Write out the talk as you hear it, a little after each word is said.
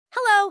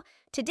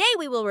Today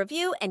we will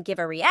review and give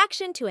a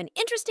reaction to an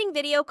interesting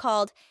video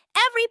called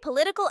Every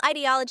Political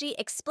Ideology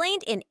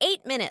Explained in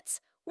 8 Minutes.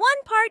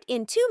 One part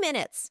in 2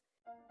 minutes.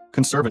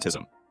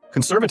 Conservatism.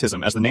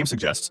 Conservatism, as the name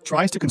suggests,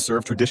 tries to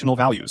conserve traditional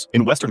values.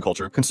 In Western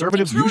culture,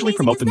 conservatives usually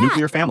promote the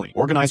nuclear family,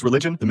 organized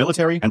religion, the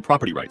military, and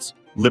property rights.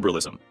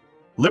 Liberalism.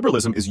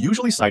 Liberalism is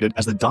usually cited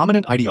as the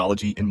dominant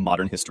ideology in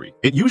modern history.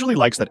 It usually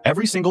likes that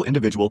every single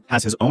individual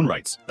has his own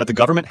rights, that the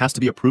government has to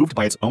be approved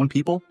by its own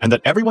people, and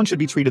that everyone should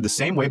be treated the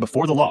same way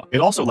before the law.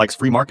 It also likes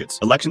free markets,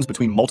 elections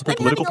between multiple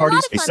political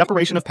parties, a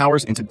separation of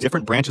powers into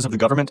different branches of the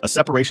government, a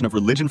separation of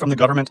religion from the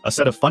government, a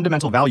set of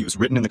fundamental values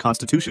written in the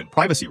Constitution,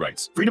 privacy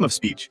rights, freedom of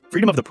speech,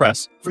 freedom of the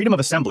press, freedom of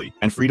assembly,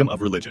 and freedom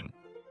of religion.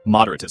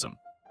 Moderatism.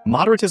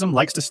 Moderatism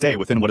likes to stay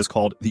within what is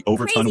called the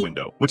overton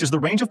window, which is the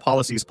range of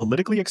policies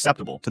politically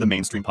acceptable to the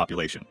mainstream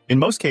population. In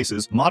most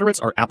cases, moderates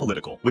are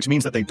apolitical, which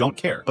means that they don't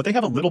care, but they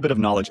have a little bit of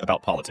knowledge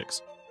about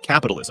politics.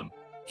 Capitalism.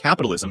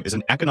 Capitalism is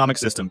an economic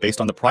system based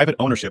on the private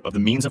ownership of the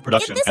means of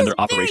production and their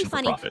operation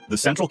for profit. The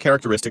central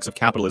characteristics of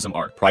capitalism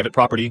are private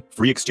property,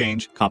 free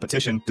exchange,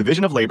 competition,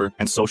 division of labor,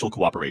 and social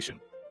cooperation.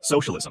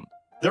 Socialism.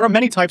 There are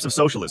many types of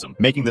socialism,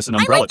 making this an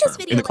umbrella term.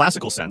 In the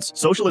classical sense,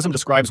 socialism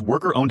describes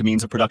worker-owned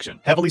means of production,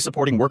 heavily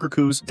supporting worker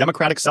coups,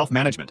 democratic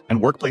self-management, and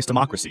workplace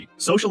democracy.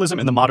 Socialism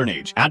in the modern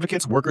age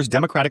advocates workers'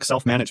 democratic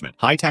self-management,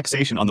 high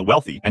taxation on the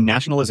wealthy, and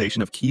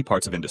nationalization of key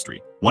parts of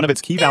industry. One of its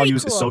key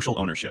values is social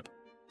ownership.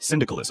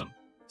 Syndicalism.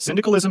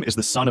 Syndicalism is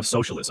the son of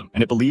socialism,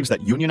 and it believes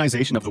that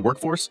unionization of the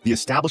workforce, the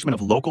establishment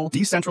of local,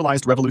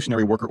 decentralized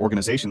revolutionary worker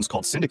organizations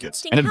called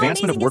syndicates, and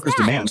advancement of workers'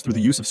 demands through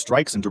the use of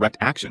strikes and direct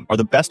action are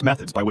the best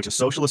methods by which a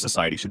socialist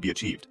society should be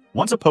achieved.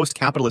 Once a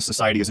post-capitalist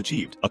society is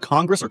achieved, a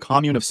congress or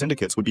commune of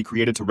syndicates would be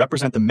created to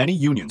represent the many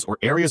unions or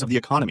areas of the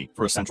economy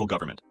for a central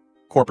government.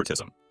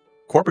 Corporatism.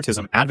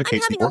 Corporatism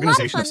advocates the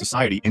organization of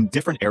society in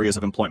different areas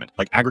of employment,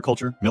 like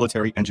agriculture,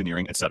 military,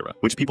 engineering, etc.,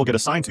 which people get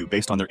assigned to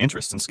based on their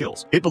interests and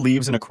skills. It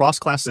believes in a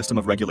cross-class system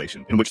of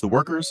regulation, in which the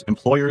workers,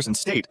 employers, and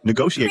state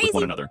negotiate with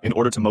one another in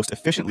order to most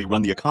efficiently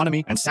run the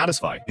economy and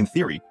satisfy, in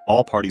theory,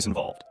 all parties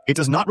involved. It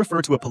does not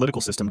refer to a political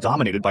system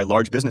dominated by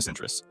large business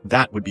interests.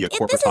 That would be a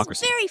corporatocracy.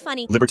 This is very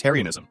funny.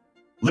 Libertarianism.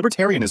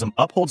 Libertarianism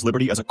upholds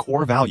liberty as a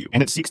core value,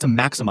 and it seeks to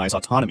maximize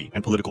autonomy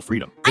and political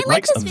freedom. It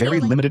likes a very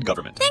limited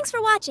government. Thanks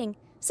for watching.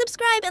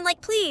 Subscribe and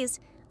like, please.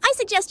 I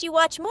suggest you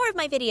watch more of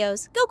my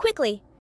videos. Go quickly.